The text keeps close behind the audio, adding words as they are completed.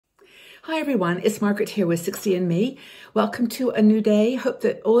Hi everyone, it's Margaret here with 60andMe. Welcome to a new day. Hope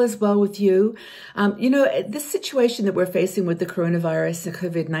that all is well with you. This situation that we're facing with the coronavirus and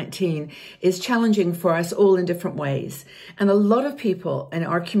COVID-19 is challenging for us all in different ways. And a lot of people in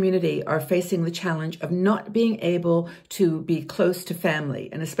our community are facing the challenge of not being able to be close to family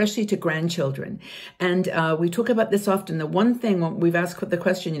and especially to grandchildren. And we talk about this often. The one thing when we've asked the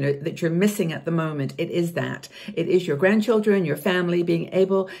question, that you're missing at the moment, it is that. It is your grandchildren, your family, being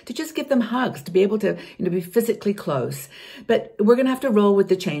able to just give them hugs, to be able to be physically close. But we're going to have to roll with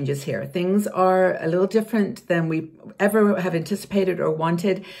the changes here. Things are a little different than we ever have anticipated or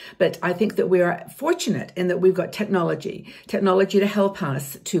wanted. But I think that we are fortunate in that we've got technology to help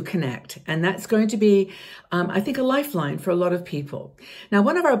us to connect. And that's going to be, I think, a lifeline for a lot of people. Now,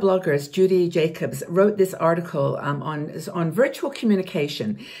 one of our bloggers, Judy Jacobs, wrote this article on virtual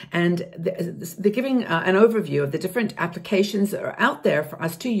communication, and they're giving an overview of the different applications that are out there for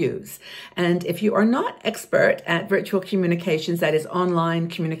us to use. And if you are not expert at virtual communications, that is online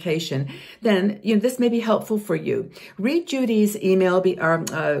communication, then this may be helpful for you. Read Judy's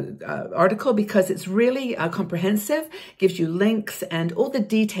article because it's really comprehensive, gives you links and all the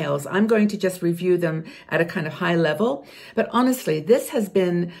details. I'm going to just review them at a kind of high level. But honestly, this has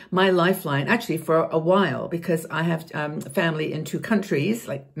been my lifeline actually for a while because I have family in 2 countries,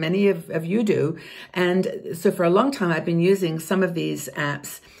 like many of you do. And so for a long time, I've been using some of these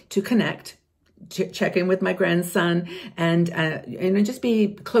apps to connect, to check in with my grandson, and just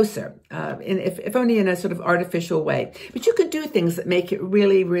be closer, if only in a sort of artificial way. But you can do things that make it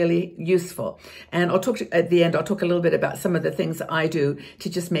really, really useful. And at the end, I'll talk a little bit about some of the things that I do to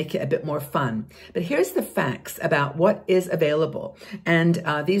just make it a bit more fun. But here's the facts about what is available. And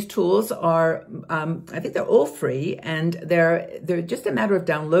these tools are, I think they're all free, and they're just a matter of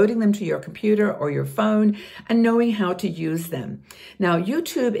downloading them to your computer or your phone and knowing how to use them. Now,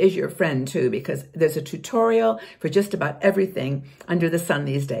 YouTube is your friend too, because there's a tutorial for just about everything under the sun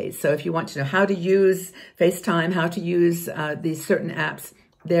these days. So if you want to know how to use FaceTime, how to use these certain apps,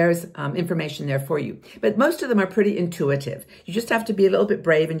 there's information there for you. But most of them are pretty intuitive. You just have to be a little bit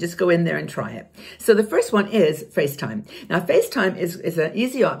brave and just go in there and try it. So the first one is FaceTime. Now, FaceTime is an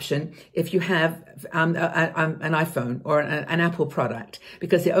easy option if you have an iPhone or an Apple product,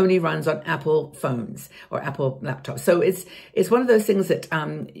 because it only runs on Apple phones or Apple laptops. So it's one of those things that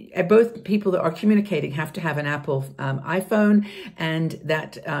both people that are communicating have to have an Apple iPhone, and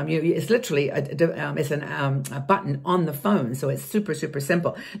that it's literally a button on the phone. So it's super, super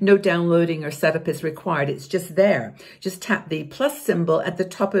simple. No downloading or setup is required. It's just there. Just tap the plus symbol at the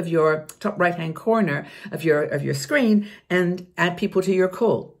top of your top right-hand corner of your screen and add people to your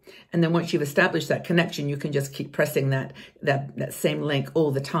call. And then once you've established that connection, you can just keep pressing that same link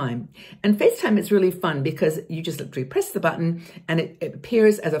all the time. And FaceTime is really fun because you just literally press the button and it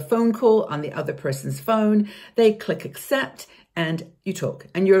appears as a phone call on the other person's phone. They click accept and you talk,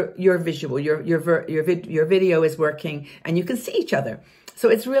 and you're visual, your video is working, and you can see each other. So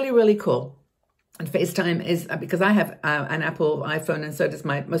it's really, really cool. And FaceTime is, because I have an Apple iPhone, and so does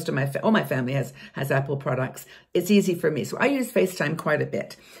all my family has Apple products. It's easy for me. So I use FaceTime quite a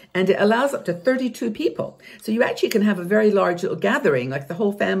bit, and it allows up to 32 people. So you actually can have a very large little gathering, like the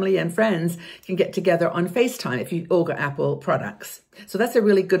whole family and friends can get together on FaceTime if you all got Apple products. So that's a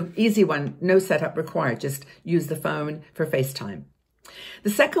really good, easy one. No setup required. Just use the phone for FaceTime. The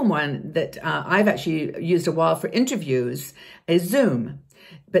second one that I've actually used a while for interviews is Zoom.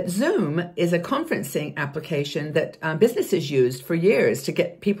 But Zoom is a conferencing application that businesses used for years to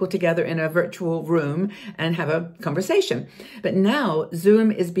get people together in a virtual room and have a conversation. But now Zoom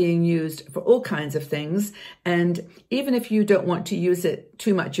is being used for all kinds of things. And even if you don't want to use it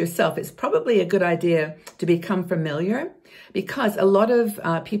too much yourself, it's probably a good idea to become familiar, because a lot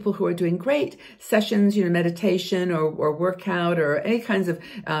of people who are doing great sessions, meditation or workout or any kinds of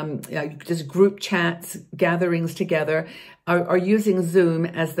just group chats, gatherings together, are using Zoom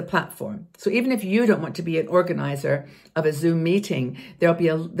as the platform. So even if you don't want to be an organizer of a Zoom meeting,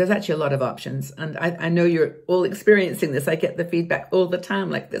 there's actually a lot of options. And I know you're all experiencing this. I get the feedback all the time,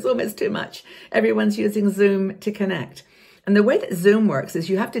 like there's almost too much. Everyone's using Zoom to connect. And the way that Zoom works is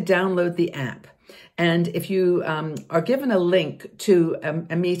you have to download the app. And if you are given a link to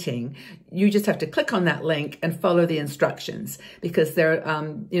a meeting, you just have to click on that link and follow the instructions, because they're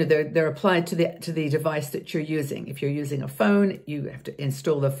applied to the device that you're using. If you're using a phone, you have to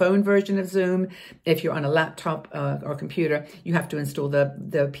install the phone version of Zoom. If you're on a laptop or computer, you have to install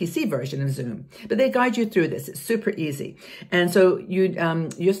the PC version of Zoom. But they guide you through this. It's super easy. And so you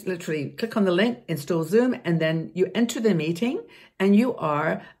just literally click on the link, install Zoom, and then you enter the meeting, and you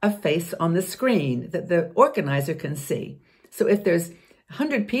are a face on the screen that the organizer can see. So if there's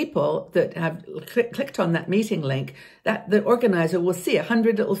 100 people that have clicked on that meeting link, that the organizer will see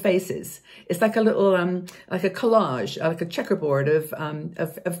 100 little faces. It's like a little, like a collage, like a checkerboard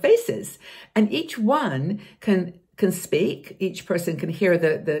of faces. And each one can speak. Each person can hear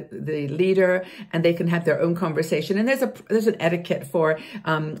the leader, and they can have their own conversation. And there's an etiquette for,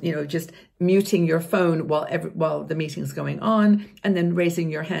 just muting your phone while the meeting's going on, and then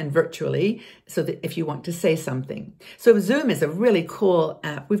raising your hand virtually so that if you want to say something. So Zoom is a really cool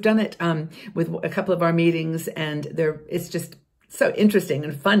app. We've done it with a couple of our meetings, and it's just so interesting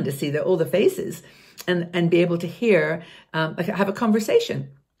and fun to see all the faces and be able to hear, have a conversation.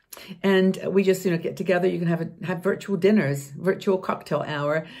 And we just, get together. You can have virtual dinners, virtual cocktail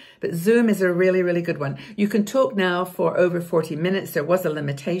hour. But Zoom is a really, really good one. You can talk now for over 40 minutes. There was a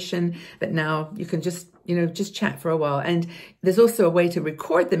limitation, but now you can just chat for a while. And there's also a way to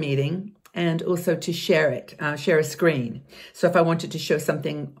record the meeting and also to share it, share a screen. So if I wanted to show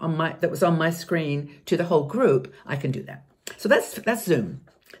something that was on my screen to the whole group, I can do that. So that's Zoom.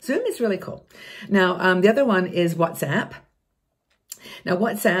 Zoom is really cool. Now, the other one is WhatsApp. Now,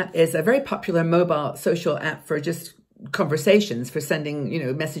 WhatsApp is a very popular mobile social app for just conversations, for sending,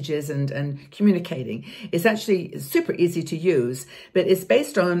 messages and communicating. It's actually super easy to use, but it's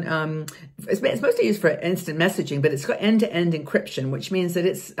based on, it's mostly used for instant messaging, but it's got end-to-end encryption, which means that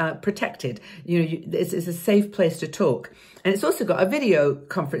it's protected. It's a safe place to talk. And it's also got a video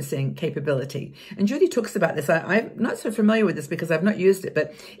conferencing capability. And Judy talks about this. I'm not so familiar with this because I've not used it,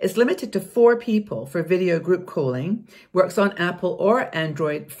 but it's limited to 4 people for video group calling, works on Apple or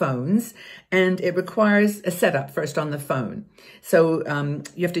Android phones, and it requires a setup first on the phone. So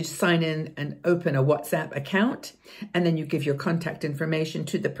you have to just sign in and open a WhatsApp account, and then you give your contact information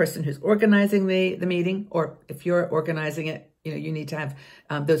to the person who's organizing the meeting, or if you're organizing it, you need to have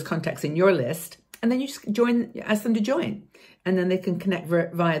those contacts in your list. And then you just ask them to join. And then they can connect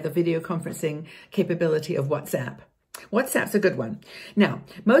via the video conferencing capability of WhatsApp. WhatsApp's a good one. Now,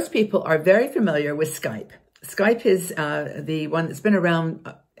 most people are very familiar with Skype. Skype is the one that's been around,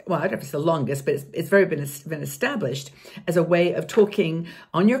 well, I don't know if it's the longest, but it's been established as a way of talking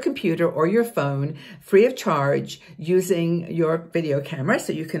on your computer or your phone free of charge using your video camera.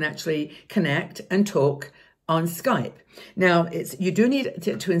 So you can actually connect and talk on Skype. Now, you do need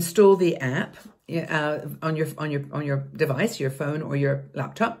to install the app on your device, your phone or your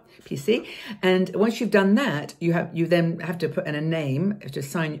laptop, PC. And once you've done that, you then have to put in a name, to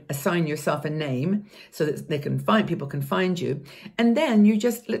assign yourself a name so that people can find you. And then you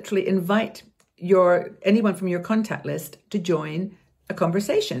just literally invite anyone from your contact list to join a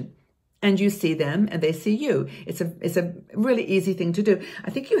conversation. And you see them and they see you. It's a really easy thing to do. I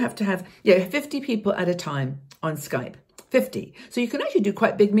think you have to have 50 people at a time on Skype. 50. So you can actually do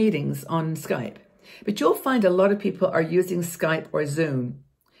quite big meetings on Skype. But you'll find a lot of people are using Skype or Zoom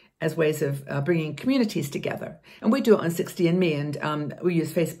as ways of bringing communities together. And we do it on 60andMe, and we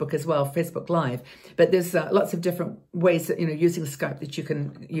use Facebook as well, Facebook Live. But there's lots of different ways that, using Skype that you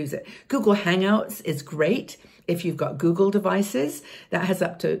can use it. Google Hangouts is great if you've got Google devices. That has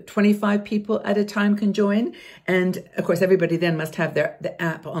up to 25 people at a time can join. And of course, everybody then must have the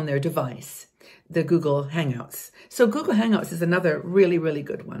app on their device, the Google Hangouts. So Google Hangouts is another really, really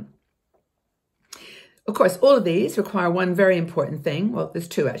good one. Of course, all of these require one very important thing. Well, there's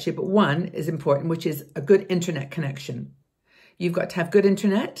 2 actually, but one is important, which is a good internet connection. You've got to have good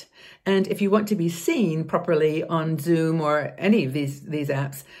internet. And if you want to be seen properly on Zoom or any of these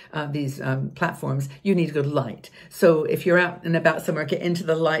apps, these platforms, you need good light. So if you're out and about somewhere, get into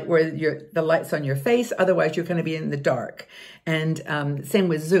the light where the light's on your face. Otherwise, you're going to be in the dark. And same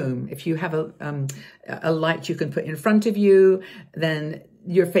with Zoom. If you have a light you can put in front of you, then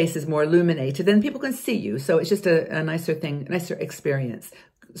your face is more illuminated, then people can see you. So it's just a nicer thing, nicer experience.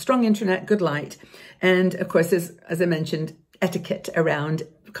 Strong internet, good light. And of course, as I mentioned, etiquette around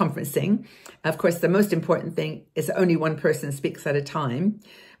conferencing. Of course, the most important thing is that only one person speaks at a time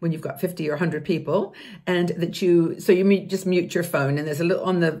when you've got 50 or 100 people, and that just mute your phone. And there's a little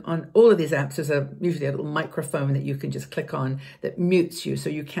on all of these apps, there's usually a little microphone that you can just click on that mutes you so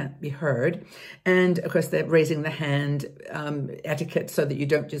you can't be heard. And of course, they're raising the hand etiquette so that you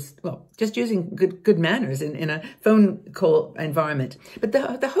don't just using good manners in a phone call environment. But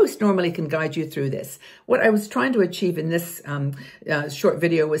the host normally can guide you through this. What I was trying to achieve in this short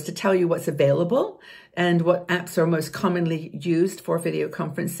video was to tell you what's available and what apps are most commonly used for video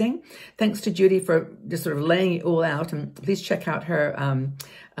conferencing. Thanks to Judy for just sort of laying it all out, and please check out her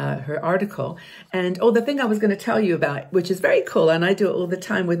article. And the thing I was going to tell you about, which is very cool, and I do it all the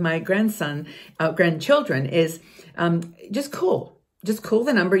time with my grandchildren, is just call. just call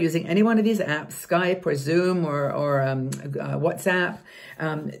the number using any one of these apps, Skype or Zoom or WhatsApp,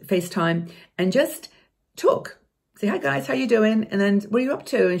 Facetime, and just talk. Say, hi guys, how you doing? And then what are you up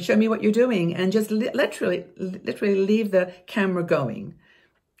to? And show me what you're doing. And just literally leave the camera going.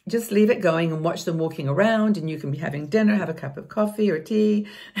 Just leave it going and watch them walking around, and you can be having dinner, have a cup of coffee or tea,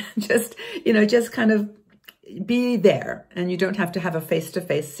 just, just kind of be there. And you don't have to have a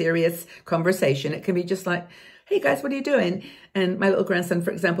face-to-face serious conversation. It can be just like, hey guys, what are you doing? And my little grandson,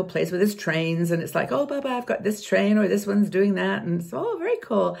 for example, plays with his trains, and it's like, oh, Baba, I've got this train, or this one's doing that. And it's, oh, very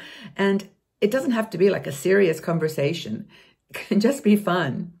cool. And it doesn't have to be like a serious conversation. It can just be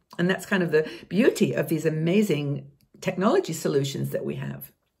fun. And that's kind of the beauty of these amazing technology solutions that we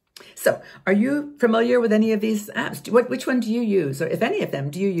have. So are you familiar with any of these apps? Which one do you use? Or if any of them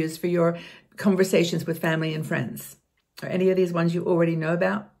do you use for your conversations with family and friends? Are any of these ones you already know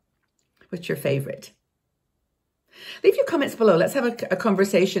about? What's your favorite? Leave your comments below. Let's have a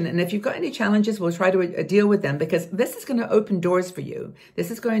conversation. And if you've got any challenges, we'll try to deal with them, because this is going to open doors for you.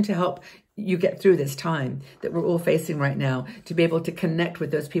 This is going to help you get through this time that we're all facing right now, to be able to connect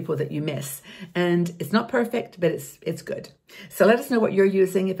with those people that you miss. And it's not perfect, but it's good. So let us know what you're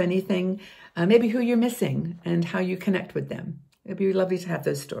using, if anything, maybe who you're missing and how you connect with them. It'd be lovely to have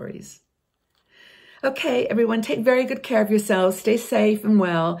those stories. Okay, everyone, take very good care of yourselves. Stay safe and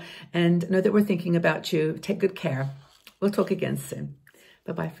well, and know that we're thinking about you. Take good care. We'll talk again soon.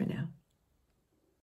 Bye-bye for now.